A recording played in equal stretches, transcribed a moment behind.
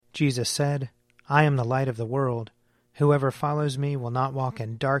Jesus said, "I am the light of the world. Whoever follows me will not walk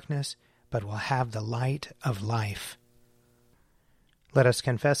in darkness, but will have the light of life." Let us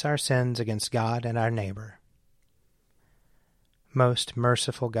confess our sins against God and our neighbor. Most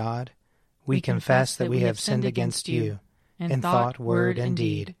merciful God, we confess that we have sinned against you in thought, word, and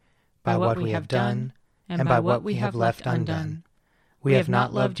deed, by what we have done and by what we have left undone. We have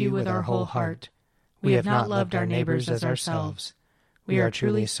not loved you with our whole heart. We have not loved our neighbors as ourselves. We are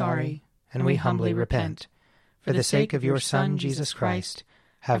truly sorry, and we humbly repent. For the sake of your Son, Jesus Christ,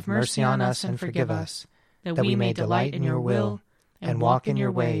 have mercy on us and forgive us, that we may delight in your will and walk in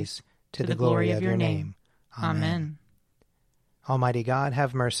your ways, to the glory of your name. Amen. Almighty God,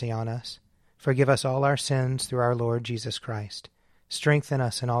 have mercy on us. Forgive us all our sins through our Lord Jesus Christ. Strengthen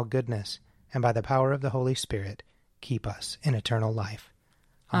us in all goodness, and by the power of the Holy Spirit, keep us in eternal life.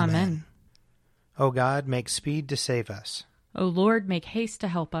 Amen. O God, make speed to save us. O Lord, make haste to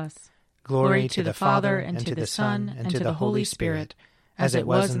help us. Glory to the Father, and to the Son, and to the Holy Spirit, as it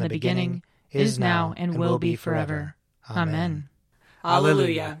was in the beginning, is now, and will be forever. Amen.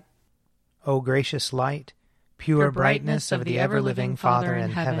 Alleluia. O gracious light, pure brightness of the ever-living Father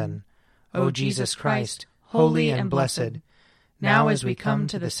in heaven, O Jesus Christ, holy and blessed, now as we come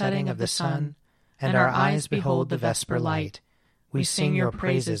to the setting of the sun, and our eyes behold the vesper light, we sing your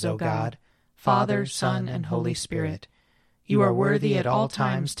praises, O God, Father, Son, and Holy Spirit. You are worthy at all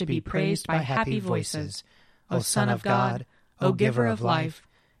times to be praised by happy voices, O Son of God, O Giver of life,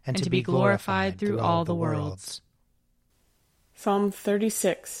 and to be glorified through all the worlds. Psalm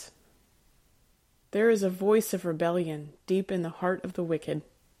 36. There is a voice of rebellion deep in the heart of the wicked.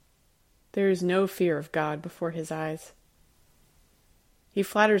 There is no fear of God before his eyes. He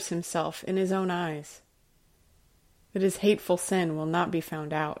flatters himself in his own eyes that his hateful sin will not be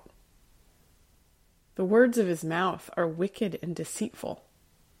found out. The words of his mouth are wicked and deceitful.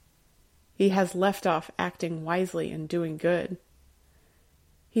 He has left off acting wisely and doing good.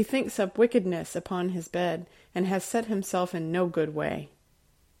 He thinks up wickedness upon his bed, and has set himself in no good way.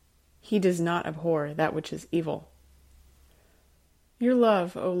 He does not abhor that which is evil. Your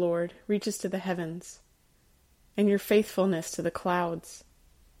love, O Lord, reaches to the heavens, and your faithfulness to the clouds.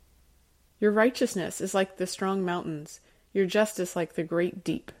 Your righteousness is like the strong mountains, your justice like the great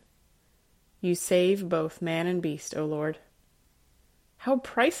deep. You save both man and beast, O Lord. How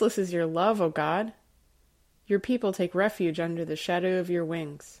priceless is your love, O God! Your people take refuge under the shadow of your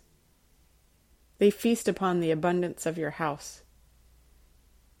wings. They feast upon the abundance of your house.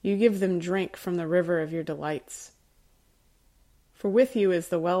 You give them drink from the river of your delights. For with you is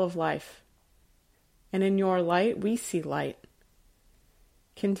the well of life, and in your light we see light.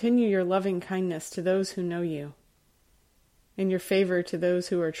 Continue your loving kindness to those who know you, and your favor to those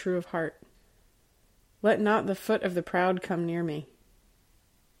who are true of heart. Let not the foot of the proud come near me,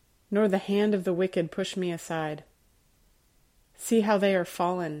 nor the hand of the wicked push me aside. See how they are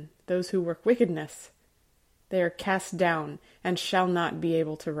fallen, those who work wickedness. They are cast down, and shall not be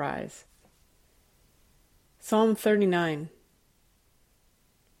able to rise. Psalm 39.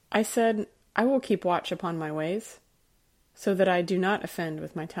 I said, I will keep watch upon my ways, so that I do not offend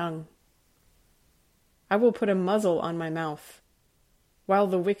with my tongue. I will put a muzzle on my mouth, while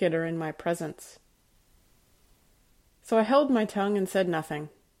the wicked are in my presence. So I held my tongue and said nothing.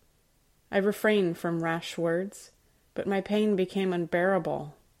 I refrained from rash words, but my pain became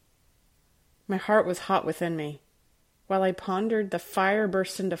unbearable. My heart was hot within me. While I pondered, the fire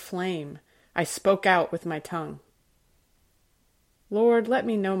burst into flame. I spoke out with my tongue. Lord, let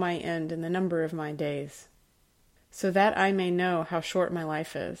me know my end and the number of my days, so that I may know how short my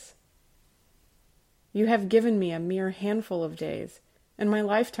life is. You have given me a mere handful of days, and my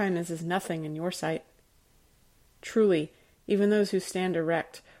lifetime is as nothing in your sight. Truly, even those who stand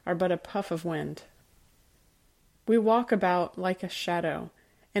erect are but a puff of wind. We walk about like a shadow,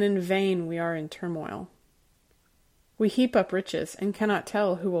 and in vain we are in turmoil. We heap up riches and cannot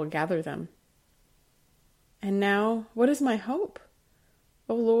tell who will gather them. And now, what is my hope?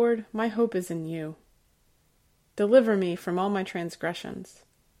 O Lord, my hope is in you. Deliver me from all my transgressions,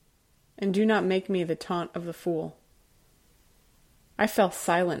 and do not make me the taunt of the fool. I fell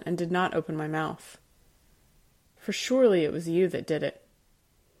silent and did not open my mouth, for surely it was you that did it.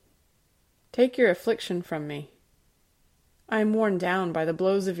 Take your affliction from me. I am worn down by the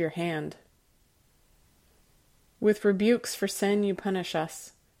blows of your hand. With rebukes for sin you punish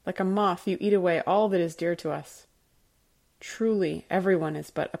us. Like a moth you eat away all that is dear to us. Truly, everyone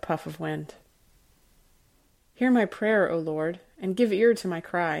is but a puff of wind. Hear my prayer, O Lord, and give ear to my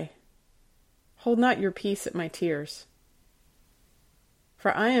cry. Hold not your peace at my tears.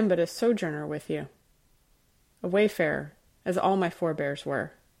 For I am but a sojourner with you, a wayfarer, as all my forebears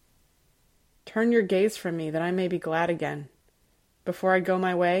were. Turn your gaze from me, that I may be glad again, before I go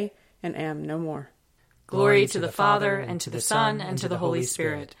my way and am no more. Glory to the Father, and to the Son, and to the Holy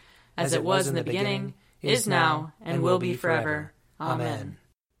Spirit, as it was in the beginning, is now, and will be forever. Amen.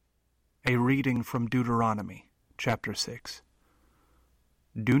 A reading from Deuteronomy, chapter 6.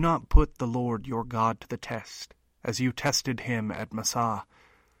 Do not put the Lord your God to the test, as you tested him at Massah.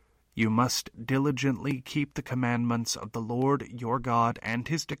 You must diligently keep the commandments of the Lord your God and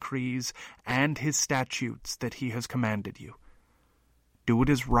his decrees and his statutes that he has commanded you. Do what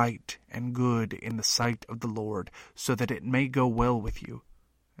is right and good in the sight of the Lord, so that it may go well with you,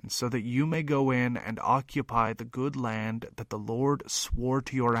 and so that you may go in and occupy the good land that the Lord swore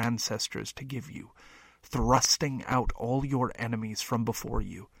to your ancestors to give you, thrusting out all your enemies from before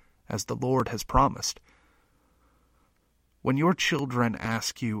you, as the Lord has promised. When your children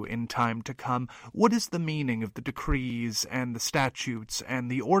ask you in time to come, what is the meaning of the decrees and the statutes and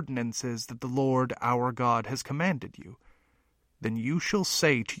the ordinances that the Lord our God has commanded you, then you shall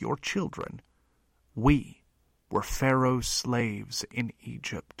say to your children, We were Pharaoh's slaves in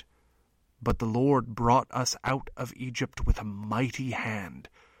Egypt, but the Lord brought us out of Egypt with a mighty hand.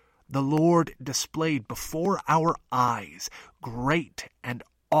 The Lord displayed before our eyes great and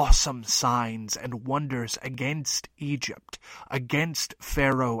awesome signs and wonders against Egypt, against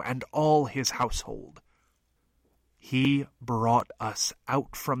Pharaoh and all his household. He brought us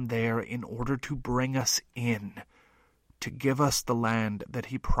out from there in order to bring us in, to give us the land that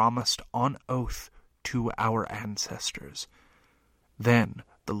he promised on oath to our ancestors. Then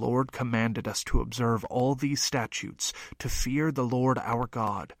the Lord commanded us to observe all these statutes, to fear the Lord our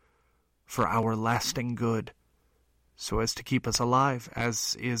God, for our lasting good, so as to keep us alive,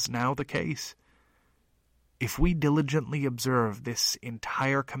 as is now the case. If we diligently observe this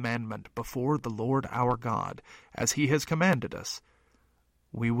entire commandment before the Lord our God, as he has commanded us,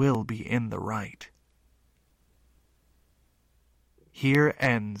 we will be in the right. Here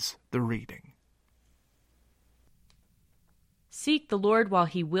ends the reading. Seek the Lord while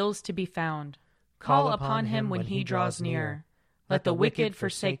he wills to be found. Call upon him when he draws near. Let the wicked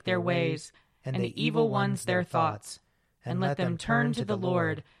forsake their ways, and the evil ones their thoughts. And let them turn to the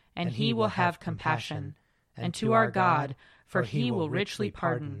Lord, and he will have compassion, and to our God, for he will richly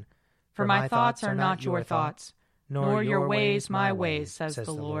pardon. For my thoughts are not your thoughts, nor your ways my ways, says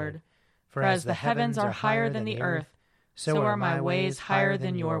the Lord. For as the heavens are higher than the earth, so are my ways higher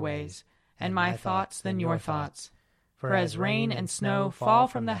than your ways, and my thoughts than your thoughts. For as rain and snow fall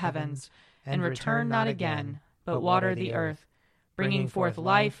from the heavens, and return not again, but water the earth, bringing forth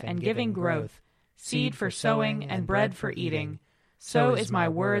life and giving growth, seed for sowing and bread for eating, so is my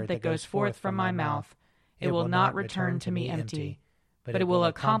word that goes forth from my mouth. It will not return to me empty, but it will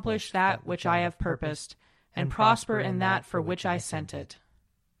accomplish that which I have purposed, and prosper in that for which I sent it.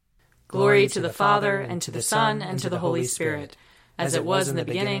 Glory to the Father, and to the Son, and to the Holy Spirit, as it was in the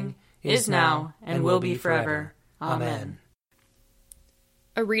beginning, is now, and will be forever. Amen.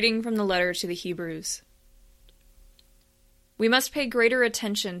 A reading from the letter to the Hebrews. We must pay greater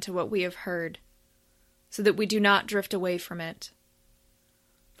attention to what we have heard, so that we do not drift away from it.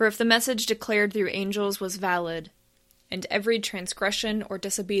 For if the message declared through angels was valid, and every transgression or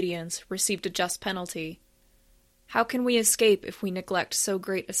disobedience received a just penalty, how can we escape if we neglect so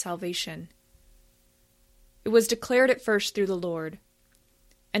great a salvation? It was declared at first through the Lord,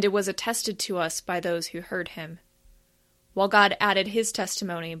 and it was attested to us by those who heard him, while God added his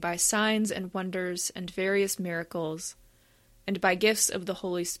testimony by signs and wonders and various miracles, and by gifts of the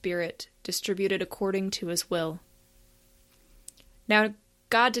Holy Spirit distributed according to his will. Now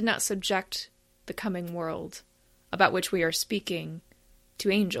God did not subject the coming world, about which we are speaking,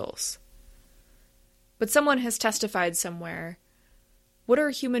 to angels. But someone has testified somewhere, What are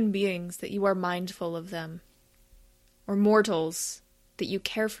human beings that you are mindful of them? Or mortals that you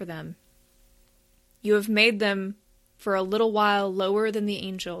care for them? You have made them for a little while lower than the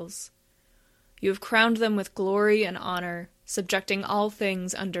angels. You have crowned them with glory and honor, subjecting all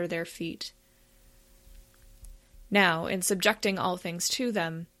things under their feet. Now, in subjecting all things to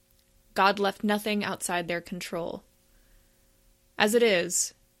them, God left nothing outside their control. As it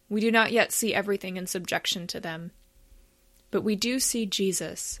is, we do not yet see everything in subjection to them, but we do see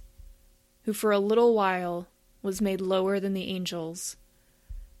Jesus, who for a little while was made lower than the angels,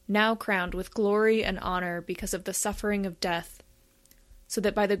 now crowned with glory and honor because of the suffering of death, so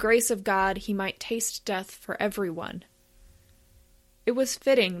that by the grace of God he might taste death for everyone. It was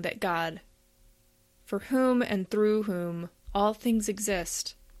fitting that God, for whom and through whom all things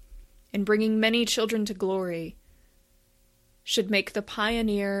exist, in bringing many children to glory, should make the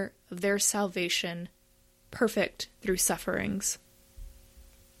pioneer of their salvation perfect through sufferings.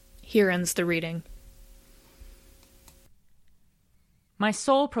 Here ends the reading. My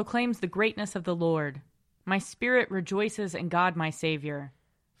soul proclaims the greatness of the Lord. My spirit rejoices in God my Savior.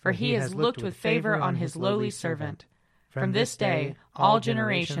 For he has looked with favor on his lowly servant. From this day all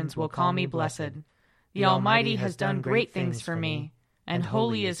generations will call me blessed. The Almighty has done great things for me, and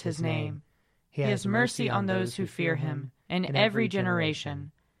holy is his name. He has mercy on those who fear him, in every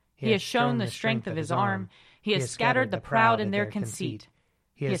generation. He has shown the strength of his arm. He has scattered the proud in their conceit.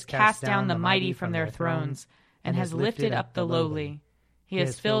 He has cast down the mighty from their thrones, and has lifted up the lowly. He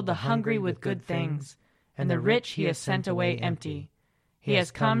has filled the hungry with good things, and the rich he has sent away empty. He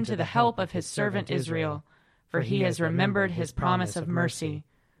has come to the help of his servant Israel, for he has remembered his promise of mercy,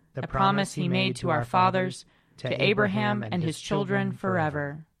 the promise he made to our fathers, to Abraham and his children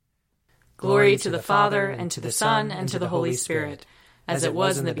forever. Glory to the Father, and to the Son, and to the Holy Spirit, as it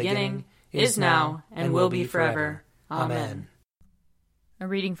was in the beginning, is now, and will be forever. Amen. A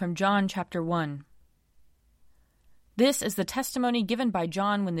reading from John chapter 1. This is the testimony given by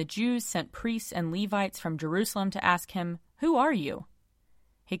John when the Jews sent priests and Levites from Jerusalem to ask him, "Who are you?"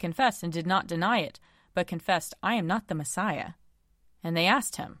 He confessed and did not deny it, but confessed, "I am not the Messiah." And they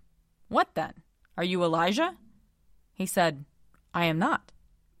asked him, "What then? Are you Elijah?" He said, "I am not."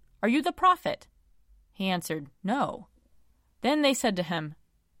 "Are you the prophet?" He answered, "No." Then they said to him,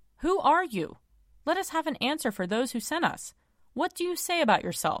 "Who are you? Let us have an answer for those who sent us. What do you say about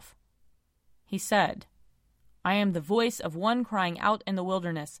yourself?" He said, "I am the voice of one crying out in the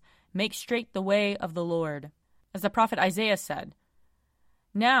wilderness, 'Make straight the way of the Lord.' As the prophet Isaiah said."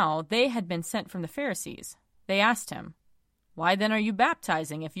 Now they had been sent from the Pharisees. They asked him, "Why then are you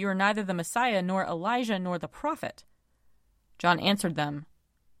baptizing, if you are neither the Messiah, nor Elijah, nor the prophet?" John answered them,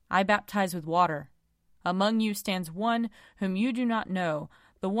 "I baptize with water. Among you stands one whom you do not know,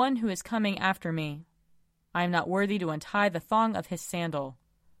 the one who is coming after me. I am not worthy to untie the thong of his sandal."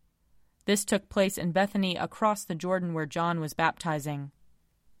 This took place in Bethany across the Jordan where John was baptizing.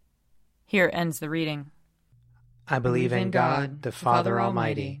 Here ends the reading. I believe in God, the Father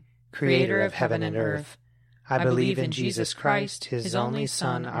Almighty, creator of heaven and earth. I believe in Jesus Christ, his only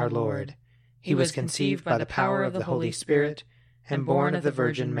Son, our Lord. He was conceived by the power of the Holy Spirit and born of the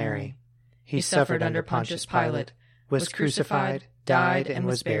Virgin Mary. He suffered under Pontius Pilate, was crucified, died, and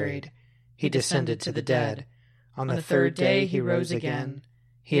was buried. He descended to the dead. On the third day he rose again.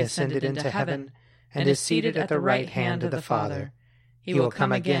 He ascended into heaven, and is seated at the right hand of the Father. He will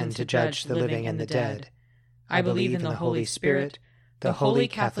come again to judge the living and the dead. I believe in the Holy Spirit, the Holy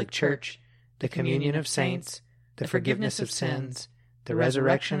Catholic Church, the communion of saints, the forgiveness of sins, the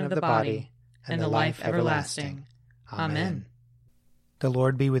resurrection of the body, and the life everlasting. Amen. The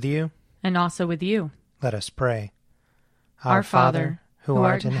Lord be with you. And also with you. Let us pray. Our Father, who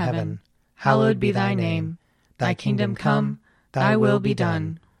art in heaven, hallowed be thy name. Thy kingdom come, thy will be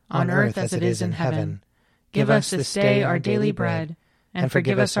done, on earth as it is in heaven. Give us this day our daily bread, and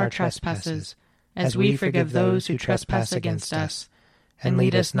forgive us our trespasses, as we forgive those who trespass against us. And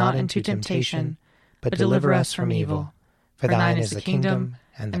lead us not into temptation, but deliver us from evil. For thine is the kingdom,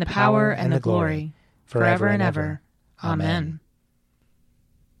 and the power, and the glory, forever and ever. Amen.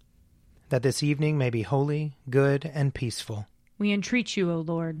 That this evening may be holy, good, and peaceful. We entreat you, O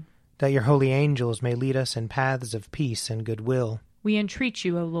Lord. That your holy angels may lead us in paths of peace and goodwill. We entreat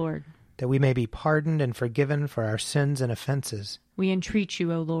you, O Lord. That we may be pardoned and forgiven for our sins and offenses. We entreat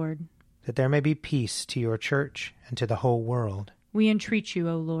you, O Lord. That there may be peace to your church and to the whole world. We entreat you,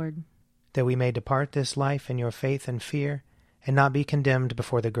 O Lord. That we may depart this life in your faith and fear, and not be condemned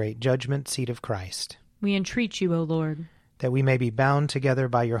before the great judgment seat of Christ. We entreat you, O Lord. That we may be bound together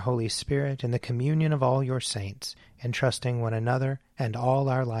by your Holy Spirit in the communion of all your saints, entrusting one another and all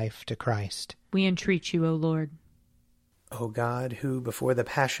our life to Christ. We entreat you, O Lord. O God, who before the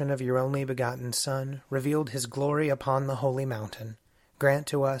passion of your only begotten Son revealed his glory upon the holy mountain, grant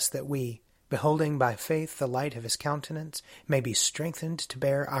to us that we, beholding by faith the light of his countenance, may be strengthened to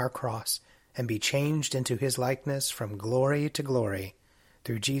bear our cross, and be changed into his likeness from glory to glory,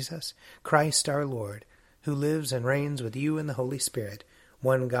 through Jesus Christ our Lord, who lives and reigns with you in the Holy Spirit,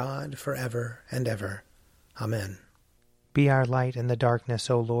 one God, forever and ever. Amen. Be our light in the darkness,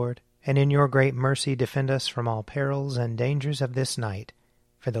 O Lord, and in your great mercy defend us from all perils and dangers of this night,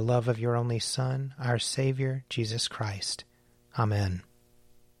 for the love of your only Son, our Savior, Jesus Christ. Amen.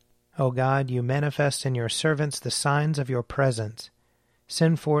 O God, you manifest in your servants the signs of your presence.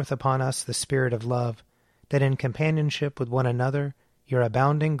 Send forth upon us the Spirit of love, that in companionship with one another your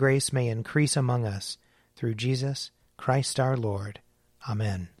abounding grace may increase among us, through Jesus Christ our Lord.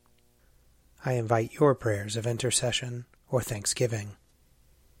 Amen. I invite your prayers of intercession or thanksgiving.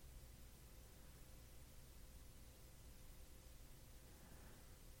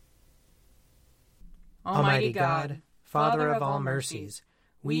 Almighty God, Father of all mercies,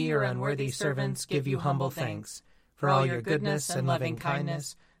 we, your unworthy servants, give you humble thanks for all your goodness and loving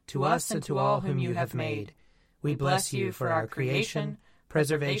kindness to us and to all whom you have made. We bless you for our creation,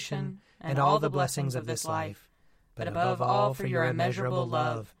 preservation, and all the blessings of this life, but above all for your immeasurable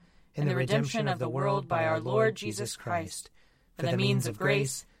love in the redemption of the world by our Lord Jesus Christ, for the means of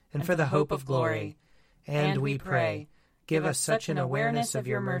grace and for the hope of glory. And we pray, give us such an awareness of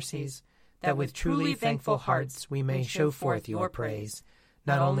your mercies that with truly thankful hearts we may show forth your praise,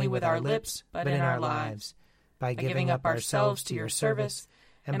 not only with our lips, but in our lives, by giving up ourselves to your service,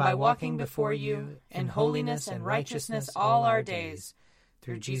 and by walking before you in holiness and righteousness all our days,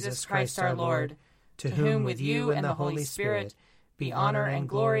 through Jesus Christ our Lord, to whom with you and the Holy Spirit be honor and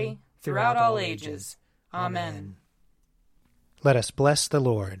glory throughout all ages. Amen. Let us bless the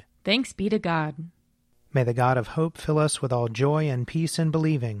Lord. Thanks be to God. May the God of hope fill us with all joy and peace in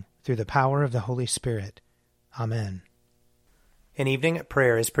believing, through the power of the Holy Spirit. Amen. An Evening at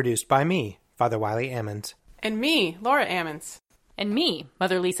Prayer is produced by me, Father Wiley Ammons. And me, Laura Ammons. And me,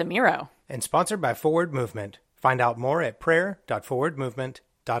 Mother Lisa Miro. And sponsored by Forward Movement. Find out more at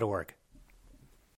prayer.forwardmovement.org.